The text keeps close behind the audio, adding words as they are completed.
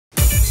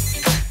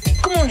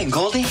morning,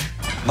 Goldie.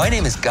 My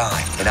name is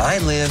Guy, and I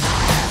live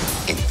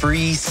in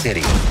Free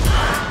City.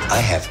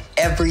 I have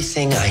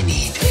everything I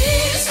need.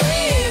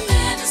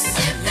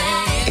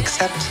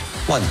 Except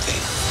one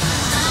thing.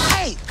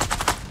 Hey!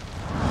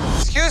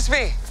 Excuse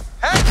me.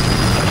 Hey!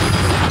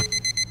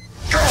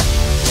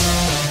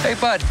 Hey,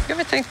 bud, you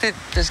ever think that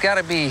there's got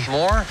to be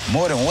more?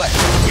 More than what?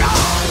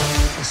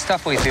 The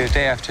stuff we do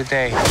day after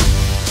day.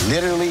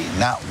 Literally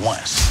not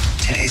once.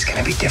 Today's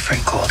gonna be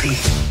different, Goldie.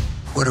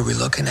 What are we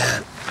looking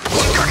at?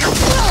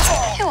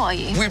 Who are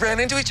you? We ran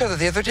into each other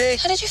the other day.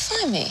 How did you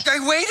find me? I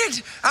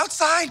waited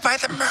outside by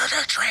the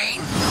murder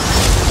train.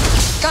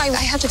 Guy,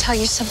 I have to tell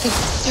you something.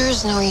 There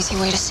is no easy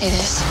way to say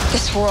this.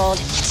 This world,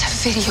 it's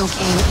a video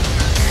game.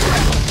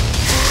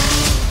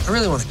 I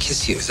really want to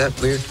kiss you. Is that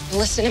weird?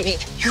 Listen to me.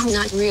 You're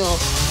not real.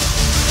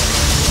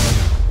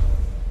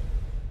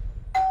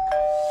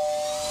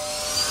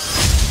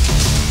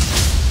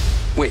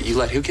 Wait, you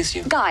let who kiss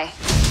you? Guy.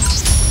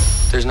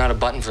 There's not a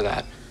button for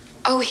that.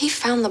 Oh, he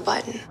found the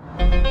button.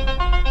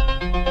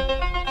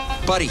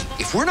 Buddy,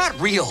 if we're not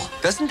real,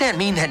 doesn't that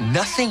mean that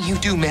nothing you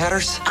do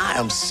matters? I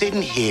am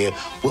sitting here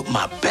with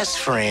my best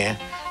friend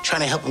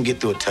trying to help him get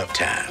through a tough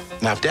time.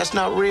 Now, if that's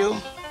not real,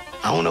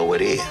 I don't know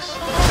what is.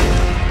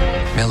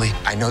 Millie,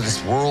 I know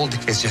this world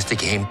is just a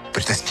game,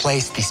 but this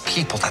place, these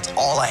people, that's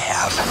all I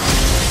have.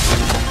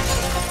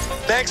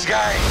 Thanks,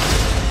 Guy.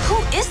 Who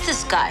is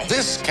this guy?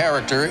 This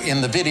character in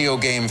the video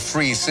game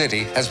Free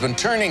City has been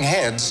turning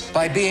heads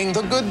by being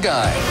the good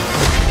guy.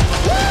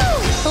 Woo!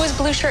 Who is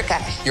blue shirt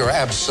guy? You're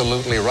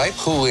absolutely right.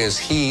 Who is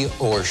he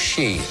or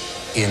she,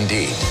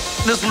 indeed?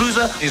 This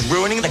loser is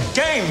ruining the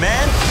game,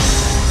 man.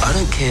 I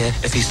don't care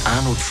if he's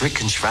Arnold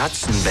frickin'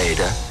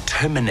 Schwarzenegger.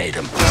 Terminate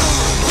him.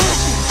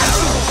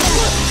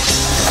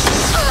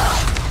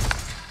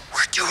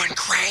 We're doing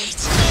great.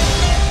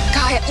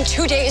 Guy, in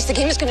 2 days, the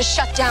game is gonna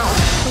shut down.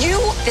 You,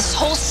 this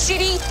whole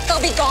city,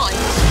 they'll be gone.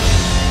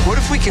 What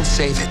if we can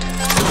save it?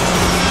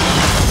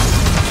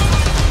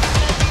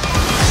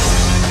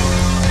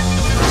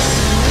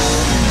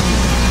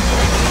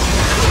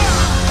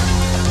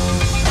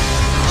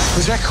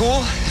 Was that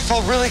cool? It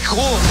felt really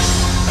cool.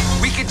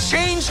 We can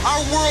change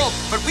our world,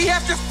 but we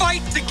have to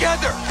fight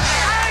together.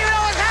 I don't even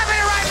know what's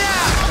happening right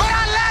now, but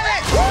I love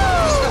it!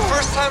 This is the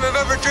first time I've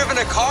ever driven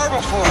a car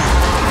before.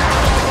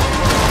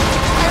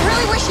 I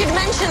really wish you'd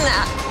mention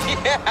that.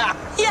 Yeah.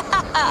 Yeah.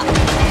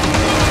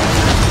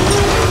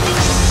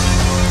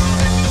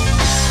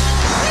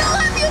 You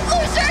love you,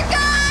 blue shirt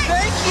guy!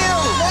 Thank you.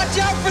 Watch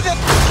out for the...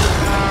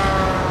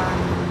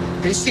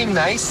 They seem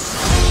nice.